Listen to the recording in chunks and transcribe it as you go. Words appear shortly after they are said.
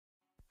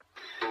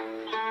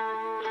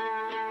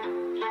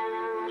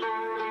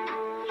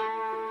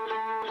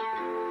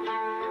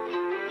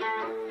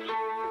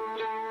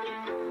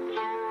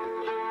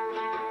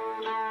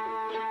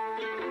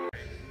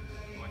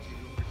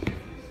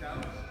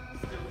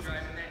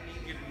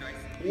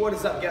What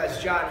is up,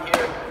 guys? John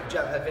here,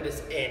 Jeff Head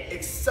Fitness and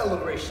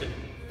Acceleration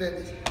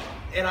Fitness,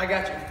 and I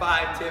got you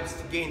 5 tips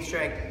to gain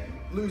strength,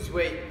 lose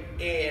weight,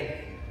 and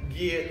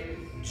get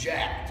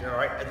jacked. All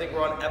right, I think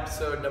we're on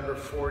episode number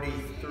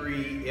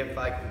 43, if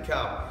I can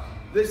count.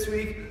 This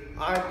week,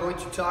 I'm going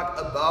to talk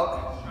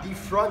about the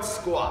front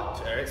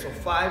squat. All right, so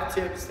 5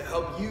 tips to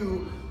help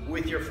you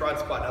with your front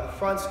squat. Now, the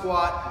front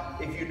squat,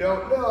 if you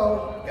don't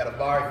know, I've got a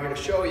bar here to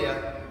show you.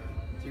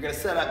 You're gonna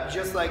set up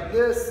just like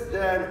this,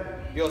 then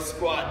you'll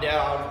squat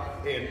down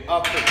and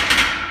up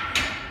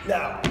and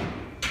now.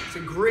 It's a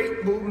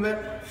great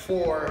movement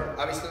for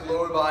obviously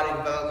lower body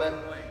development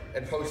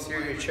and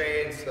posterior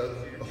chain, so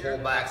the whole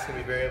back's gonna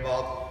be very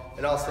involved,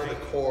 and also the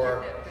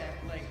core,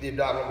 the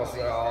abdominal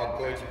muscles are all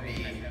going to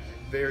be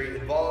very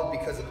involved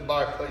because of the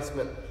bar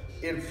placement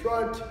in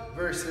front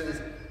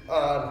versus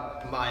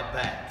on my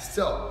back.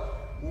 So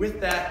with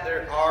that,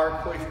 there are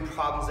quite a few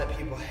problems that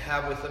people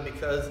have with them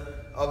because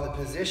of the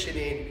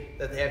positioning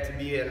that they have to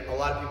be in. A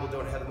lot of people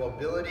don't have the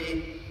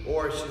mobility,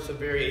 or it's just a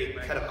very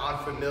kind of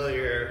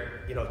unfamiliar,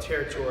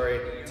 territory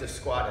to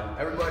squat in.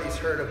 Everybody's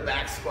heard of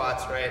back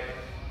squats, right?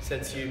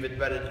 Since you've been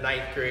in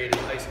 9th grade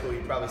in high school,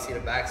 you've probably seen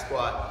a back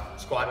squat,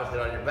 squatting with it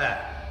on your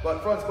back.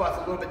 But front squat's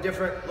a little bit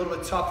different, a little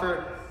bit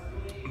tougher.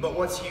 But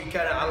once you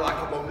kind of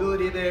unlock the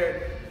mobility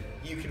there,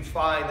 you can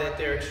find that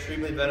they're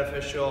extremely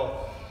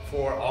beneficial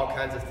for all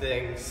kinds of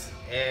things.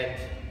 And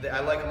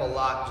I like them a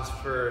lot just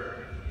for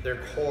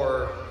their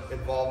core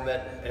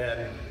involvement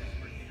and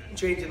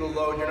changing the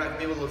load. You're not gonna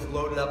be able to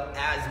load it up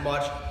as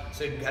much,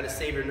 so you can kind of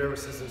save your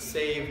nervous system,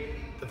 save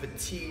the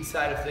fatigue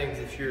side of things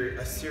if you're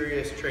a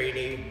serious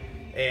trainee.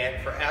 And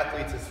for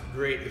athletes, it's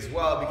great as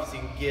well because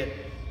you can get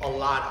a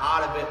lot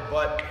out of it,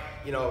 but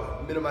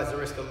minimize the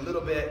risk a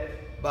little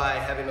bit by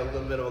having a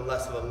little bit of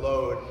less of a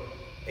load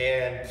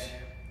and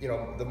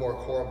the more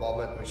core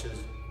involvement, which is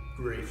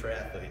great for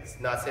athletes.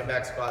 Not saying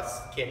back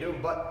squats can't do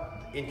them, but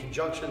in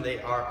conjunction, they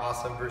are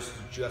awesome versus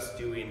just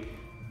doing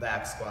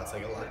back squats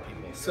like a lot of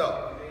people.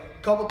 So,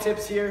 a couple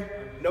tips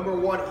here. Number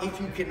 1, if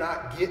you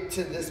cannot get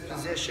to this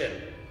position,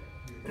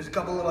 there's a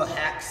couple little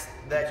hacks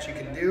that you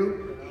can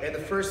do. And the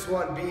first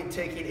one being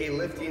taking a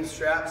lifting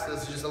strap. So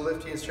this is just a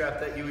lifting strap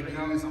that you would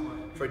use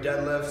for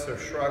deadlifts or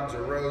shrugs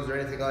or rows or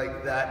anything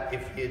like that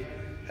if you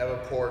have a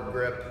poor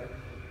grip.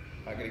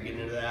 Not gonna get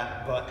into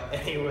that, but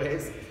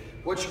anyways,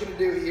 what you're gonna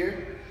do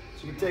here,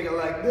 so you can take it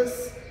like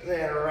this,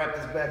 then wrap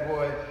this bad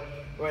boy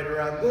right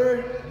around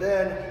there,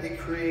 then it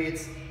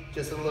creates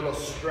just a little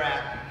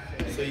strap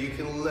so you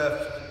can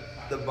lift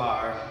the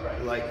bar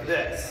like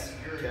this,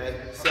 okay?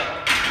 So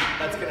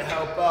that's gonna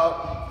help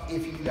out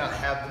if you do not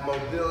have the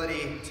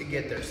mobility to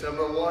get there. So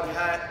number 1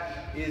 hack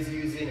is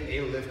using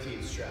a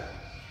lifting strap.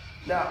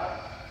 Now,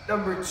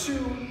 number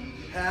 2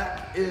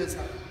 hack is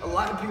a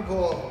lot of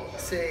people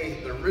say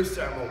their wrists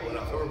aren't mobile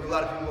enough, or a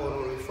lot of people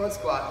when we front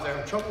squat, they're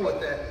having trouble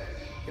with it.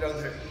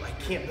 I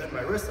can't bend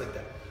my wrist like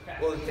that.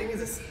 Well, the thing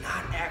is, it's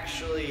not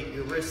actually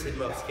your wrist in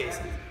most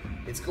cases.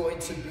 It's going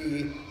to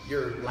be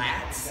your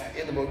lats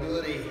and the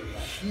mobility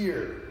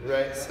here,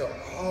 right? So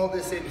all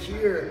this in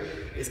here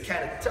is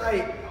kind of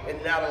tight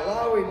and not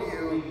allowing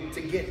you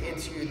to get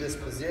into this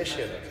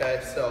position,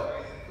 okay?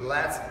 So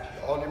lats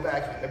on your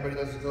back,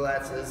 everybody knows what the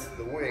lats is,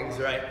 the wings,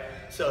 right?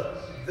 So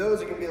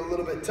those are gonna be a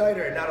little bit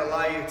tighter and not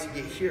allow you to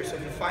get here. So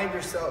if you find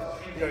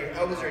yourself, your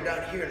elbows are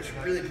down here and it's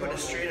really putting a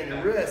strain on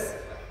your wrist,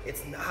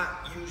 it's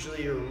not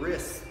usually your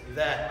wrists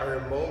that are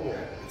immobile.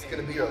 It's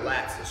gonna be your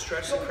lats. So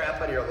stretch the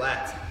crap out of your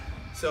lats.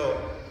 So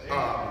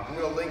I'm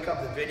gonna link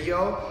up the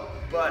video,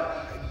 but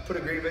I put a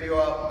great video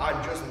out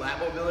on just lat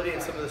mobility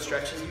and some of the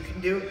stretches you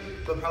can do.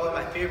 But probably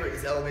my favorite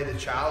is elevated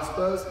child's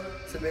pose.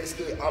 So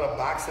basically on a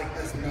box like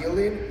this,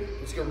 kneeling,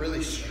 it's gonna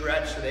really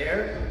stretch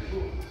there.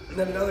 And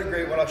then another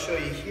great one I'll show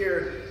you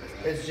here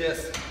is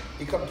just,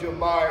 you come to a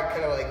bar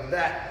kind of like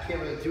that.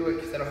 Can't really do it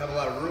because I don't have a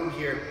lot of room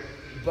here.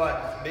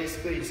 But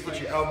basically, you just get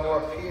your elbow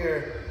up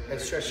here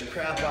and stretch the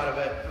crap out of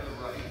it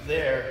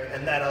there,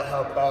 and that'll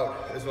help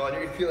out as well. And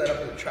you're gonna feel that up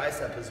in the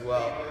tricep as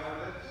well.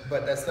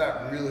 But that's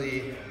not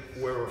really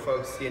where we're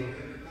focusing.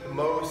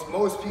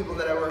 Most people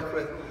that I work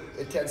with,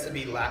 it tends to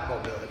be lat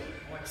mobility.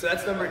 So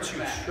that's number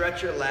 2,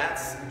 stretch your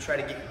lats and try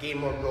to gain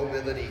more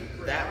mobility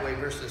that way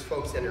versus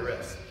focus on your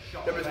wrists.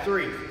 Number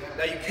 3,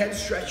 now you can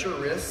stretch your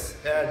wrists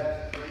and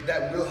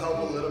that will help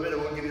a little bit. It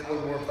will give you a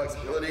little more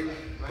flexibility,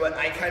 but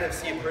I kind of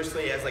see it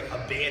personally as like a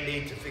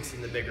band-aid to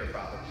fixing the bigger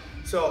problem.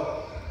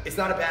 So it's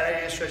not a bad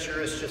idea to stretch your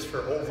wrists just for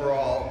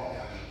overall,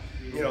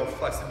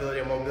 flexibility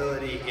and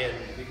mobility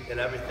and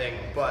everything,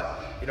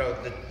 but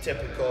the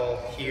typical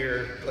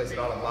here, place it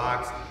on a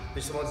box.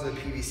 There's some ones in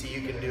the PVC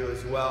you can do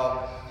as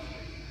well.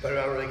 But I'm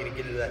not really gonna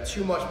get into that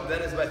too much, but that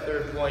is my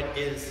 3rd point,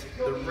 is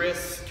the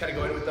wrists, kind of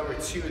going with number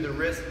 2, the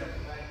wrists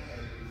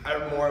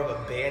are more of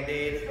a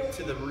band-aid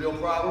to the real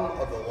problem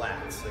of the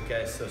lats,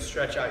 okay? So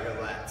stretch out your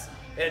lats.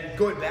 And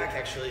going back,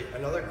 actually,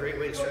 another great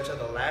way to stretch out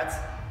the lats,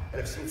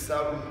 and I've seen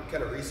some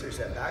kind of research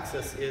that backs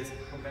this, is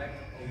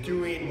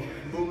doing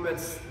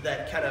movements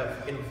that kind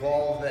of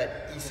involve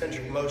that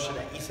eccentric motion,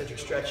 that eccentric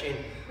stretching,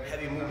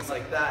 heavy movements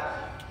like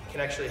that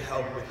can actually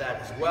help with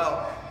that as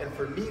well. And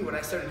for me, when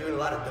I started doing a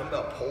lot of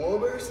dumbbell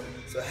pullovers,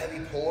 so heavy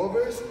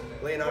pullovers,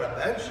 laying on a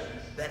bench,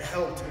 that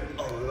helped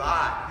a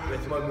lot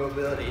with my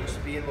mobility,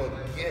 just being able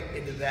to get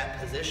into that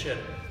position.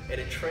 And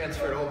it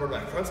transferred over to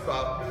my front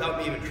squat without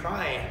me even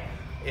trying,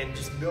 and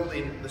just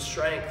building the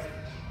strength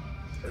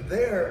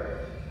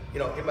there, you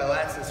know, in my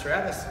lats and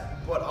serratus,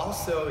 but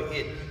also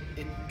it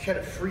kind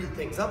of freed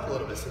things up a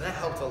little bit, so that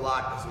helped a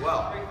lot as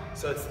well.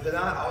 So it's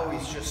not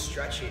always just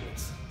stretching,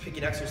 it's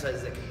picking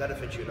exercises that can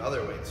benefit you in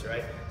other ways,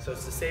 right? So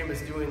it's the same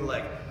as doing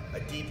like a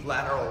deep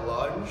lateral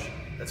lunge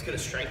that's gonna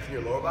strengthen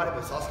your lower body, but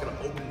it's also gonna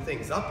open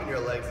things up in your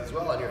legs as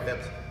well, on your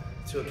hips,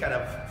 to kind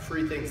of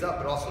free things up,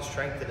 but also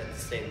strengthen at the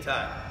same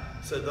time.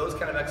 So those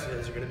kind of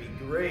exercises are gonna be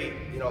great,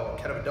 you know,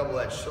 kind of a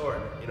double-edged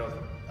sword, you know,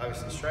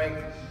 obviously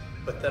strength,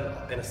 but then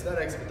in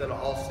aesthetics, but then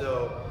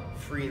also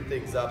freeing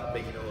things up,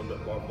 making it a little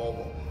bit more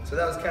mobile. So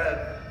that was kind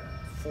of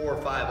 4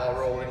 or 5, I'll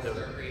roll into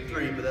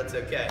 3, but that's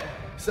okay.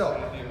 So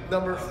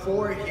number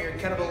 4 here,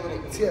 kind of a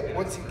little tip,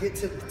 once you get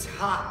to the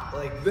top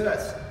like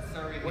this,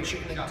 what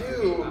you're gonna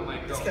do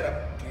is kind of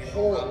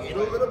pull in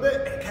a little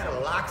bit, and it kind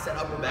of locks that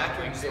upper back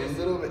just a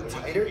little bit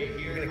tighter.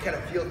 You're gonna kind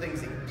of feel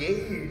things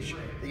engage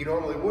that you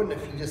normally wouldn't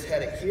if you just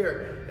had it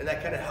here, and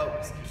that kind of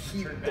helps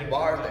keep the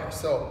bar there.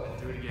 So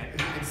if you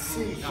can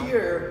see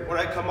here, when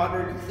I come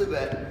underneath the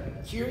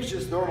bed, here's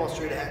just normal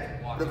straight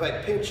ahead. But if I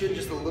pinch in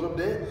just a little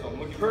bit,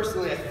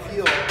 personally I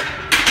feel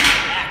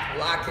back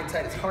locked in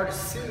tight. It's hard to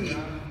see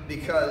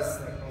because,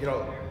 you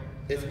know,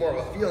 it's more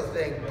of a feel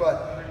thing,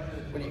 but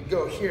when you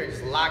go here, it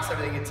just locks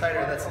everything in tighter,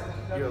 and that's,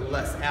 you're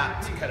less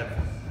apt to kind of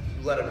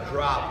let them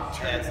drop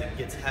as it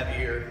gets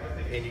heavier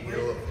and you get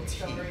a little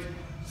fatigued.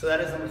 So that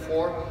is number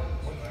 4.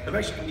 I'm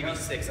actually gonna give you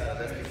 6 out of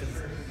this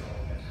because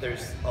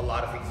there's a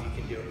lot of things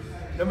you can do.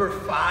 Number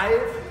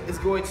 5 is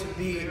going to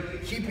be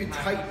keeping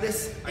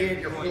tightness in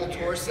your whole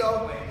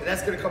torso, and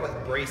that's gonna come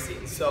with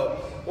bracing.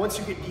 So once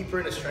you get deeper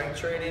into strength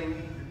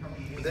training,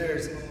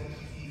 there's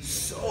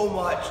so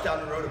much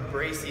down the road of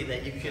bracing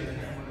that you can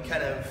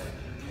kind of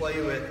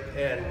play with,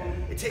 and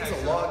it takes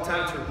a long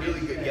time to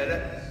really get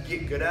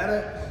good at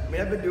it. I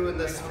mean, I've been doing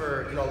this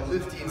for, you know,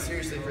 lifting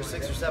seriously for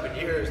 6 or 7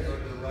 years,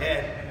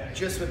 and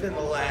just within the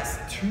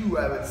last 2,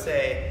 I would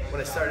say, when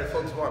I started to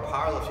focus more on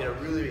powerlifting, I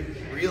really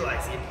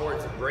realized the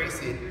importance of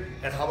bracing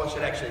and how much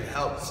it actually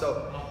helps.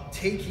 So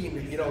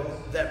taking, you know,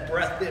 that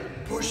breath in,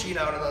 pushing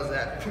out of those,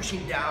 that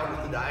pushing down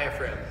with the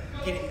diaphragm,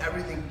 getting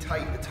everything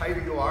tight. The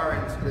tighter you are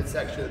in this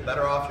midsection, the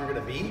better off you're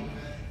gonna be.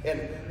 And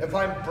if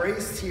I'm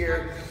braced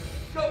here,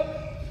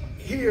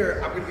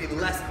 I'm gonna be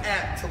less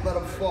apt to let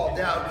them fall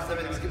down because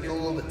everything's gonna be a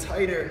little bit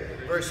tighter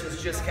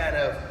versus just kind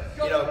of,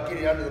 you know,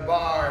 getting under the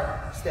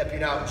bar,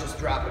 stepping out, and just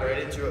dropping right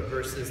into it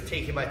versus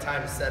taking my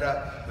time to set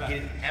up and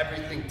getting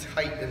everything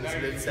tight in this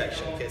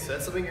midsection. Okay, so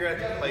that's something you're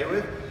gonna have to play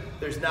with.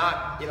 There's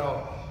not, you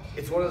know,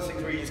 it's one of those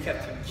things where you just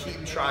have to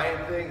keep trying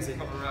things and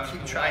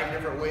keep trying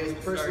different ways.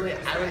 Personally,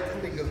 I like to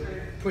think of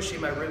pushing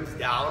my ribs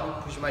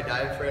down, pushing my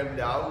diaphragm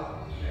down.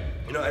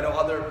 You know, I know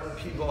other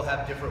people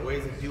have different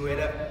ways of doing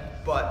it,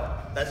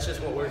 but that's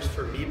just what works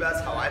for me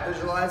best, how I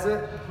visualize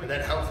it, and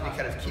that helps me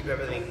kind of keep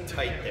everything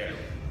tight there.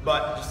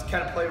 But just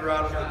kind of play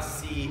around with it and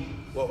see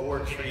what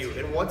works for you.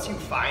 And once you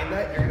find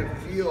that, you're gonna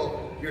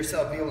feel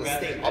yourself be able to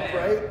stay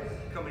upright,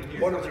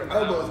 1 with your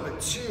elbows, but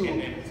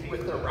 2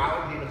 with the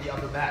rounding of the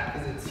upper back.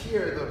 Because it's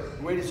here,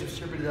 the weight is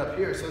distributed up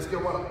here, so it's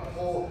gonna wanna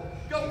pull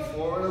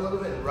forward a little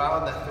bit and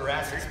round that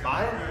thoracic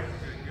spine.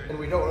 And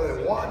we don't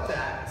really want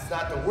that. It's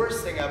not the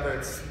worst thing ever.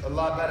 It's a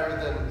lot better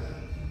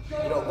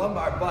than, you know,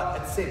 lumbar, but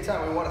at the same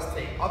time, we want to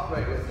stay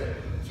upright with it.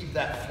 Keep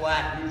that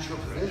flat, neutral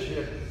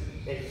position.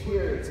 And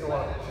here, it's going to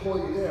want to pull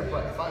you there,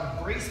 but if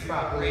I'm braced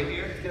properly,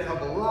 it's going to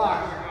help a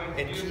lot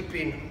in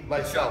keeping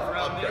myself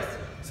upright.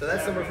 So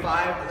that's number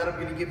 5, and then I'm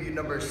going to give you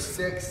number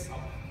 6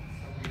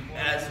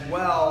 as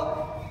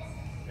well,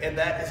 and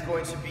that is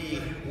going to be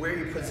where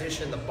you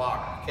position the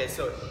bar. Okay,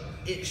 so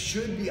it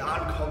should be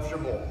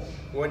uncomfortable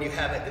when you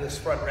have it in this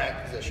front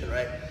rack position,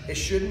 right? It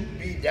shouldn't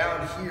be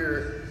down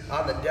here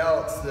on the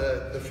delts,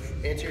 the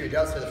anterior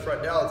delts or the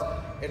front delts,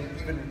 and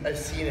even I've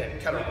seen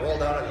it kind of roll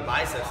down on the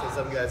biceps in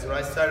some guys. When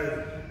I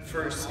started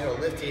first, you know,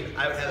 lifting,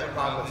 I would have that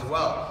problem as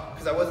well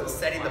because I wasn't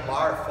setting the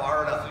bar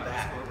far enough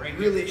back.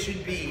 Really, it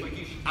should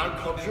be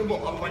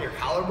uncomfortable up on your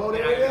collarbone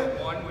area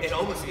and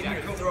almost in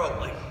your throat.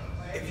 Like,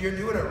 if you're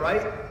doing it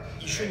right,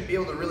 you shouldn't be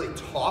able to really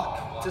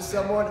talk to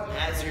someone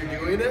as you're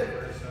doing it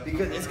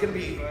because it's going to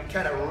be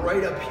kind of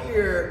right up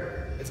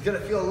here. It's going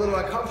to feel a little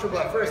uncomfortable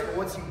at first, but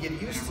once you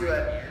get used to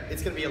it,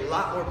 it's going to be a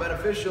lot more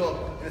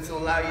beneficial and it's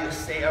going to allow you to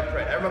stay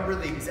upright. I remember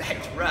the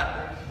exact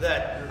rep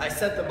that I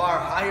set the bar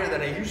higher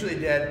than I usually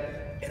did,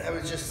 and I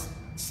was just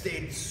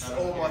stayed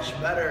so much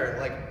better,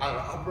 like on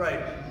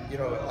upright, you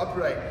know,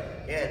 upright,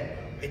 and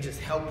it just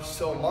helped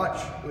so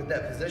much with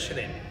that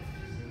positioning.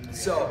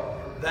 So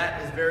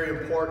that is very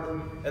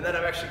important. And then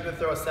I'm actually going to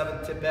throw a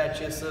 7th tip at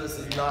you. So this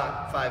is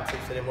not 5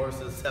 tips anymore. This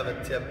is a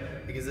 7th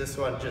tip because this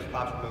one just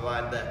popped in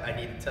my mind that I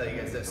need to tell you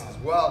guys this as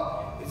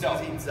well. It's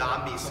using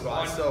zombie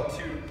squats. So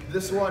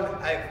this one,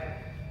 I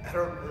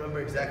don't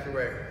remember exactly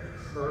where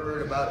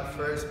heard about it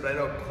first, but I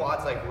know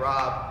Quads Like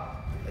Rob.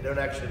 I don't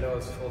actually know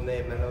his full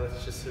name. I know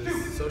it's just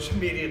his social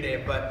media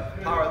name,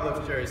 but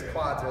powerlifter, his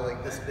quads are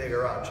like this big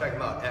around. Check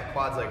him out at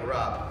Quads Like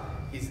Rob.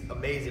 He's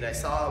amazing. I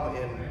saw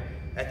him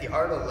at the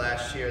Arnold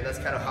last year, and that's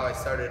kind of how I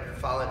started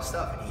following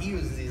stuff. And he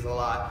uses these a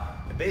lot.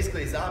 And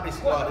basically, zombie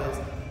squat is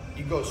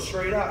you go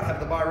straight out, have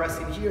the bar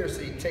resting here,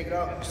 so you take it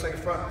out just like a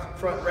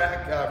front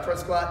rack, front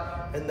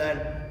squat, and then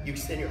you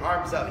extend your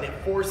arms up, and it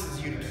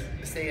forces you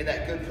to stay in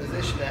that good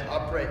position, that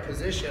upright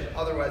position.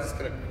 Otherwise, it's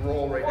gonna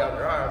roll right down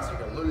your arms, so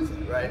you're gonna lose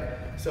it, right?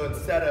 So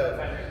instead of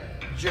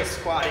just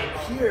squatting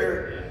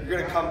here, you're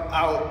gonna come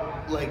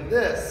out like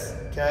this,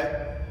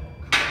 okay?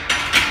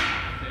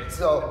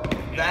 So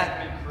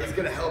that is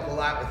gonna help a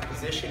lot with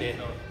positioning.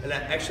 And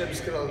actually,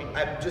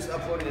 I'm just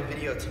uploading a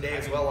video today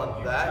as well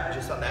on that,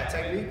 just on that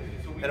technique.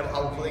 And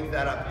I'll link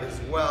that up as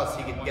well so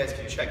you guys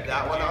can check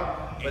that one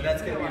out. But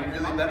that's gonna be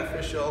really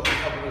beneficial in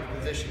helping with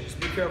position. Just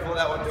be careful with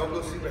that one, don't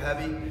go super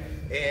heavy.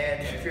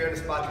 And if you're in a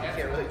spot that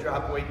you can't really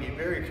drop weight, be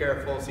very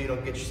careful so you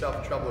don't get yourself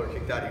in trouble or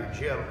kicked out of your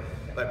gym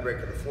by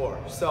breaking the floor.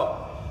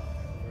 So,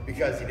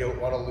 because you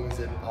don't wanna lose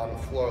it on the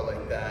floor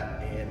like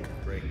that and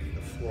break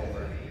the floor.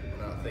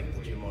 I don't think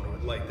the gym owner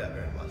would like that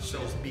very much. So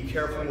just be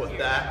careful with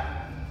that.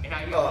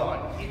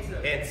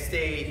 And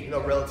stay,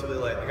 relatively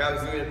light. Like I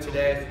was doing it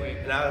today,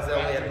 and I was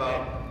only at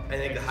about, I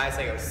think the highest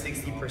I got was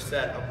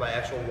 60% of my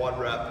actual 1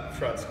 rep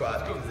front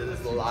squat, because it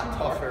is a lot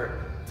tougher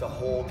to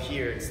hold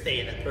here and stay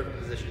in that perfect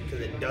position,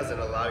 because it doesn't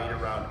allow you to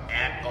round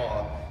at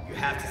all. You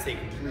have to stay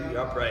completely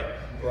upright,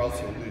 or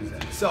else you'll lose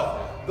it.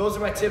 So those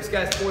are my tips,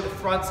 guys, for the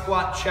front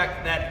squat.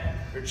 Check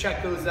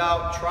those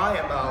out, try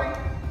them out,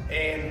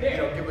 and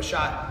give them a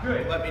shot.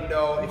 Let me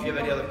know if you have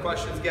any other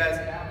questions, guys.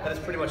 That is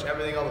pretty much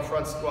everything on the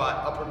front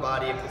squat, upper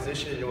body and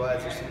positioning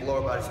wise. There's some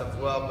lower body stuff as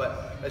well,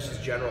 but that's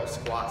just general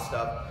squat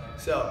stuff.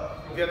 So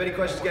if you have any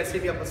questions, guys,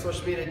 hit me up on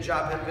social media.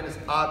 John Penn Fitness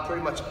on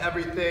pretty much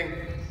everything.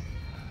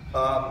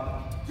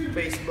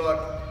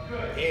 Facebook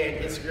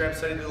and Instagram.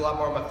 So I do a lot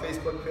more on my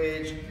Facebook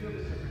page.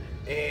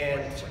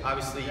 And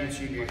obviously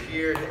YouTube, you're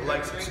here. Hit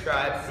like,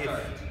 subscribe if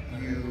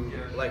you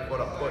like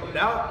what I'm putting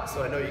out,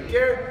 so I know you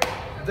care.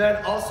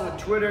 Then also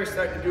Twitter,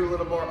 starting to do a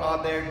little more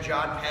on there,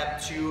 John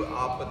Pep 2.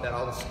 I'll put that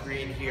on the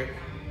screen here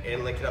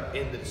and link it up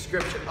in the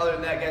description. Other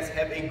than that, guys,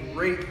 have a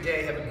great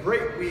day, have a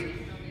great week,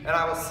 and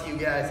I will see you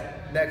guys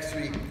next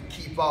week.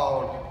 Keep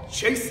on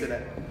chasing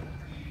it.